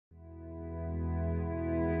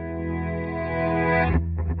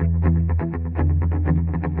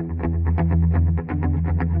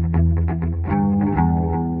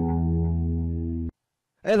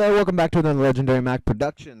Hey there, welcome back to another Legendary Mac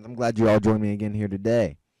Productions. I'm glad you all joined me again here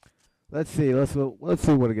today. Let's see what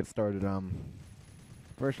to get started.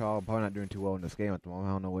 First of all, I'm probably not doing too well in this game at the moment.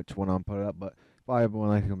 I don't know which one I'm put up, but probably everyone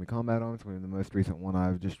likes gonna be Combat Arms. It's gonna be the most recent one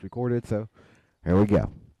I've just recorded. So here we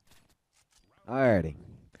go. Alrighty.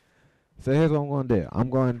 So here's what I'm gonna do.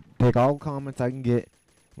 I'm going to take all comments I can get,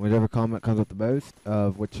 whichever comment comes up the most,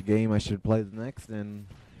 of which game I should play the next, and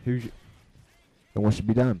what should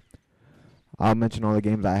be done. I'll mention all the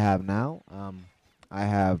games I have now. I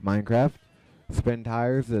have Minecraft, Spin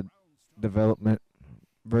Tires, the development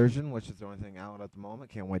version, which is the only thing out at the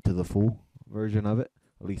moment. Can't wait to the full version of it,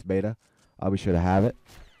 at least beta. I'll be sure to have it.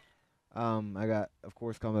 I got, of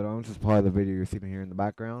course, Comet Owns is part of the video you're seeing here in the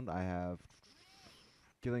background. I have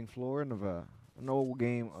Killing Floor, and an old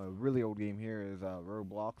game, a really old game here is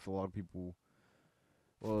Roblox. A lot of people,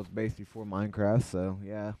 well, it's based before Minecraft, so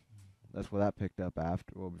yeah, that's what that picked up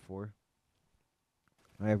after, well, before.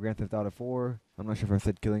 I have Grand Theft Auto 4. I'm not sure if I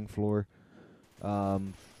said Killing Floor.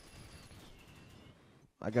 Um,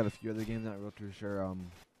 I got a few other games, not real too sure.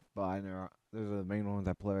 But I know those are the main ones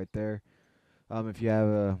I play right there. If you have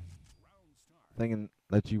a thing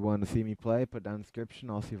that you want to see me play, put down in the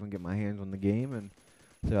description. I'll see if I can get my hands on the game, and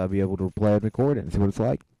so I'll be able to play and record it and see what it's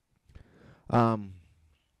like. You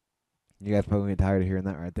guys probably get tired of hearing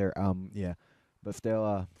that right there. Yeah, but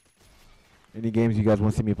still, any games you guys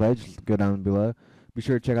want to see me play, just go down below. Be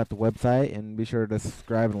sure to check out the website and be sure to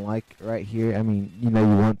subscribe and like right here. I mean, you know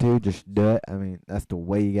you want to, just do it. I mean, that's the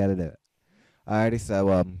way you gotta do it. Alrighty,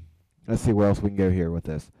 so let's see where else we can go here with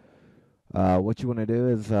this. What you want to do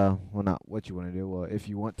is, well, not what you want to do. Well, if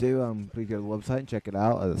you want to, please go to the website and check it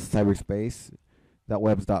out.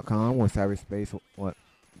 Cyberspaceonlinegaming.webs.com or cyberspace what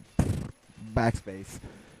backspace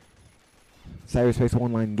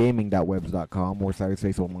cyberspaceonlinegaming.webs.com or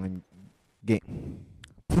cyberspaceonline game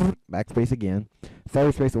backspace again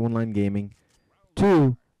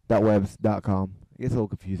cyberspaceonlinegaming2.webs.com. It gets a little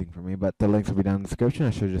confusing for me, but the links will be down in the description.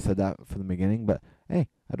 I should have just said that from the beginning, but hey,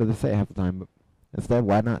 I'd rather say it half the time. But instead,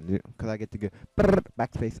 why not? Because I get to go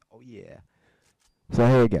backspace. Oh yeah. So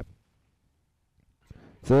here we go.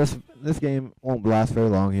 So this game won't last very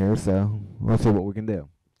long here, so let's see what we can do.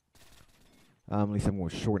 At least I'm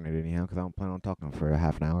going to shorten it anyhow, because I don't plan on talking for a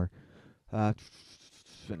half an hour. And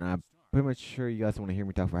I'm pretty much sure you guys want to hear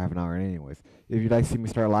me talk for half an hour anyways. If you'd like to see me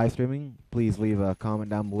start live streaming, please leave a comment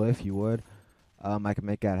down below if you would. I can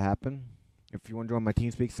make that happen. If you want to join my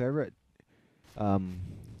TeamSpeak server,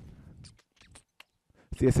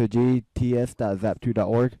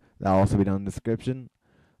 csogts.zap2.org. That'll also be down in the description.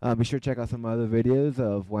 Be sure to check out some other videos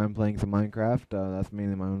of where I'm playing some Minecraft. That's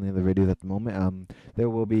mainly my only other videos at the moment. There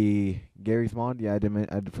will be Gary's Mod. Yeah, I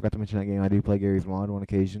forgot to mention that game. I do play Gary's Mod on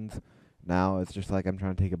occasions. Now it's just like I'm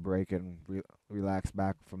trying to take a break and relax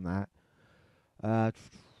back from that. I've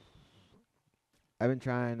been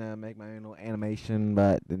trying to make my own little animation,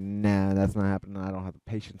 but nah, that's not happening. I don't have the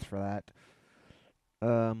patience for that.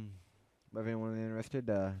 But if anyone is interested,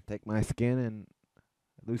 take my skin and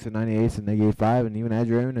Lucid 98 and Negative 5 and even add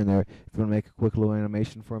your own in there. If you want to make a quick little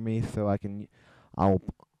animation for me so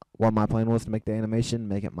while my plan was to make the animation,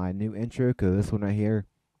 make it my new intro, because this one right here,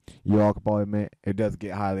 you all can probably admit, it does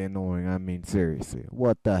get highly annoying. I mean, seriously,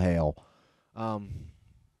 what the hell?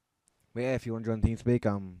 But yeah, if you want to join TeamSpeak,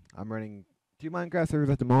 I'm running 2 Minecraft servers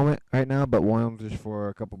at the moment right now, but one's just for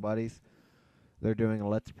a couple buddies. They're doing a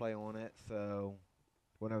Let's Play on it, so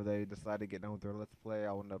whenever they decide to get done with their Let's Play,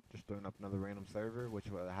 I'll end up just throwing up another random server,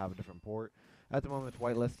 which will have a different port. At the moment, it's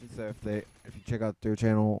whitelisted, so if you check out their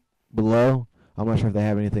channel below, I'm not sure if they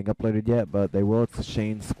have anything uploaded yet, but they will. It's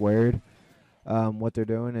Shane Squared. What they're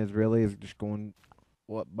doing is just going,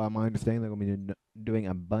 by my understanding, they're going to be doing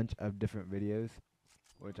a bunch of different videos,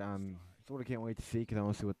 which I'm sort of can't wait to see because I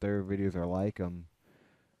want to see what their videos are like.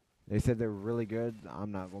 They said they're really good.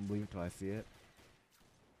 I'm not going to believe until I see it.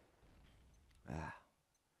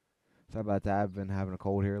 Sorry about that. I've been having a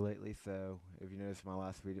cold here lately, so if you notice my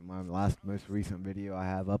most recent video I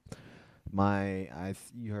have up,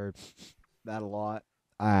 you heard that a lot.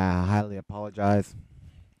 I highly apologize.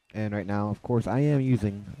 And right now, of course, I am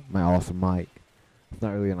using my awesome mic. It's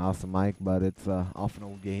not really an awesome mic, but it's off an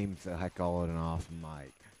old game, so I call it an awesome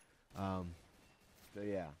mic. So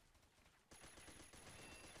yeah.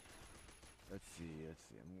 Let's see.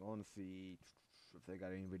 I'm going to see if they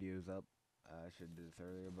got any videos up. I should have did this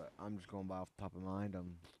earlier, but I'm just going by off the top of mind.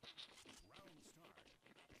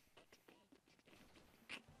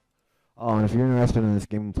 Oh, and if you're interested in this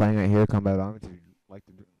game I'm playing right here, Combat Arms, if you'd like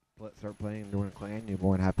to start playing and join a clan, you're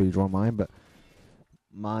more than happy to join mine. But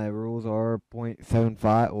my rules are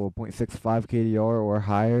 0.75 or 0.65 KDR or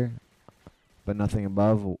higher, but nothing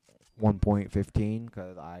above 1.15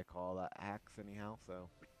 because I call that hacks anyhow, so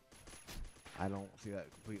I don't see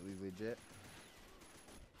that completely legit.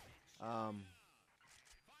 Trying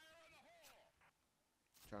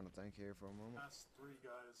to think here for a moment. That's 3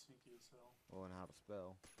 guys, hinky as hell. Oh, and how to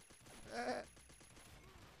spell.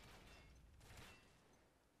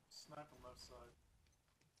 Snipe on left side.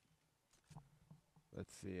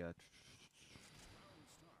 Let's see.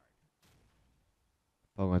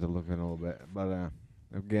 I'll have to look in a little bit, but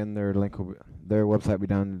again, their website will be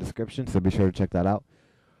down in the description, so be sure to check that out.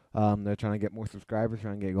 They're trying to get more subscribers,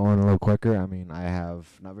 trying to get going a little quicker. I mean, I have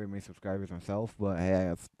not very many subscribers myself, but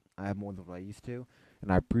hey, I have more than what I used to,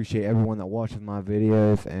 and I appreciate everyone that watches my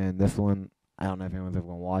videos. And this one, I don't know if anyone's ever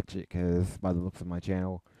gonna watch it, because by the looks of my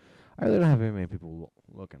channel, I really don't have very many people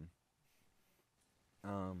looking.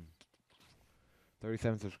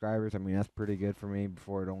 37 subscribers. I mean, that's pretty good for me.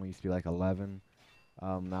 Before, it only used to be like 11.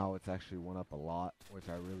 Now it's actually went up a lot, which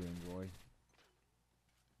I really enjoy.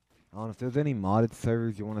 If there's any modded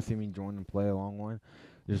servers you want to see me join and play along with,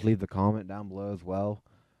 just leave the comment down below as well.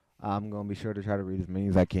 I'm going to be sure to try to read as many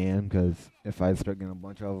as I can, because if I start getting a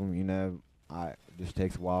bunch of them, it just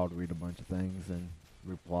takes a while to read a bunch of things and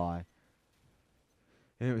reply.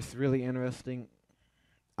 And it was really interesting.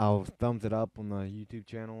 I'll thumbs it up on the YouTube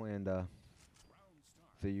channel, and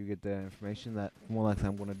so you get the information that more likely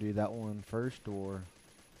I'm going to do that one first, or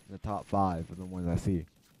the top 5 of the ones I see.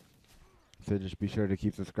 So just be sure to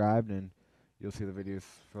keep subscribed, and you'll see the videos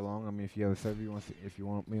for long. I mean, if you have a server if you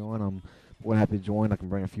want me on, I'm more happy to join. I can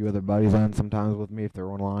bring a few other buddies on sometimes with me if they're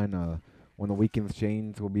online. When the weekends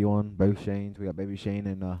Shane's will be on, both Shane's. We got baby Shane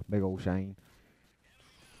and big old Shane.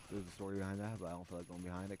 There's a story behind that, but I don't feel like going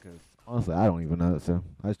behind it, because honestly, I don't even know it. So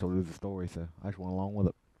I just told you there's a story, so I just went along with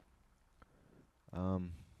it.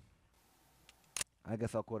 I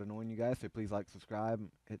guess I'll quit annoying you guys. So please like, subscribe,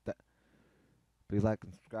 hit that. Please like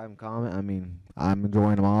and subscribe and comment. I mean, I'm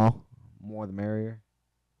enjoying them all. More the merrier.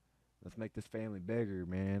 Let's make this family bigger,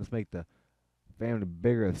 man. Let's make the family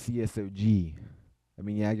bigger of CSOG. I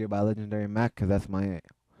mean, yeah, I go by Legendary Mac because that's my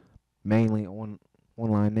mainly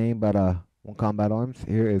online name. But on Combat Arms,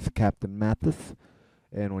 here is Captain Mathis.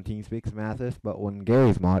 And when TeamSpeak is Mathis. But when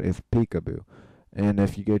Gary's mod is Peekaboo. And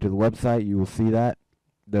if you go to the website, you will see that.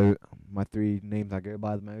 My 3 names I go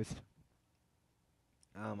by the most.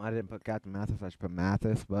 I didn't put Captain Mathis, I should put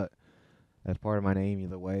Mathis, but that's part of my name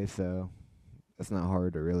either way, so it's not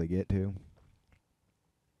hard to really get to.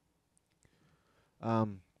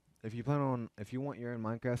 If you want your own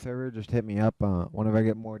Minecraft server, just hit me up. Whenever I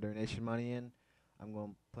get more donation money in, I'm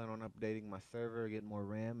going to plan on updating my server, getting more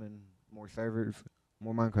RAM and more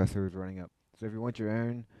Minecraft servers running up. So if you want your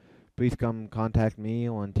own, please come contact me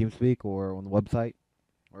on TeamSpeak or on the website,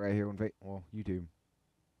 or right here on YouTube.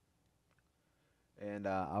 And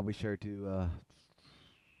I'll be sure to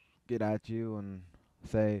get at you and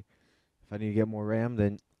say if I need to get more RAM,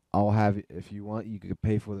 then I'll have it. If you want, you could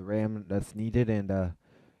pay for the RAM that's needed, and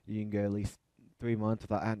you can go at least 3 months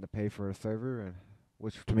without having to pay for a server, and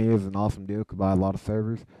which to me is an awesome deal. Could buy a lot of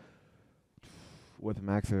servers with a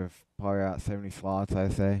max of probably about 70 slots, I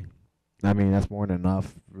say. I mean, that's more than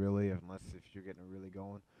enough, really, unless if you're getting it really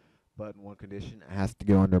going. But in one condition, it has to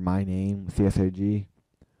go under my name, CSOG.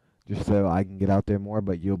 Just so I can get out there more,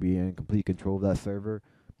 but you'll be in complete control of that server.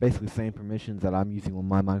 Basically, same permissions that I'm using on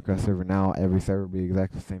my Minecraft server now. Every server will be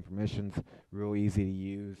exactly the same permissions. Real easy to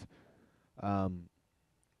use. And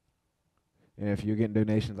if you're getting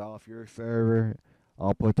donations off your server,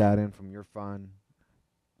 I'll put that in from your fund.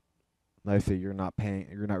 Like I say, you're not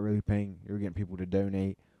really paying. You're getting people to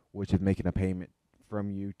donate, which is making a payment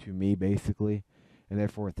from you to me, basically. And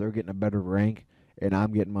therefore, if they're getting a better rank, and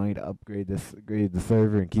I'm getting money to upgrade the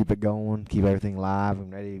server and keep it going, keep everything live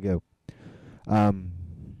and ready to go. And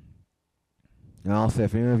also,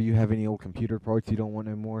 if any of you have any old computer parts you don't want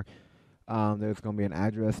no more, there's going to be an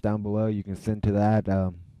address down below you can send to that.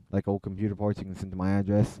 Like old computer parts, you can send to my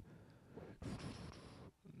address,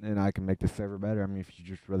 and I can make the server better. I mean, if you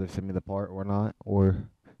just rather send me the part or not, or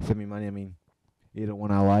send me money, I mean, either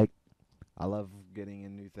one I like. I love getting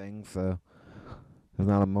in new things, so there's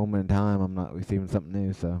not a moment in time I'm not receiving something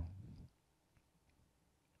new, so.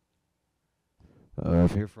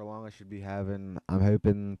 If here for long, I should be having, I'm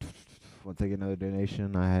hoping, once I get another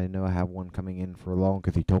donation, I know I have one coming in for long,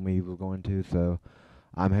 because he told me he was going to, so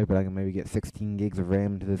I'm hoping I can maybe get 16 gigs of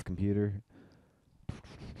RAM into this computer.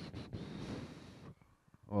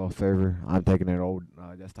 Well, server. I'm taking an old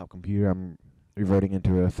desktop computer. I'm reverting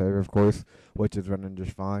into a server, of course, which is running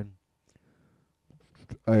just fine.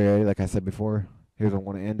 Okay, like I said before, here's where I'm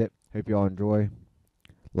going to end it. Hope you all enjoy.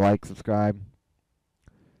 Like, subscribe,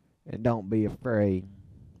 and don't be afraid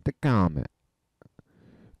to comment.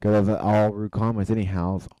 because all root comments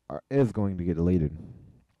anyhow is going to get deleted.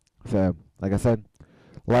 So, like I said,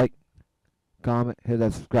 like, comment, hit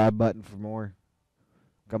that subscribe button for more.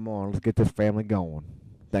 Come on, let's get this family going.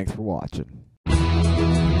 Thanks for watching.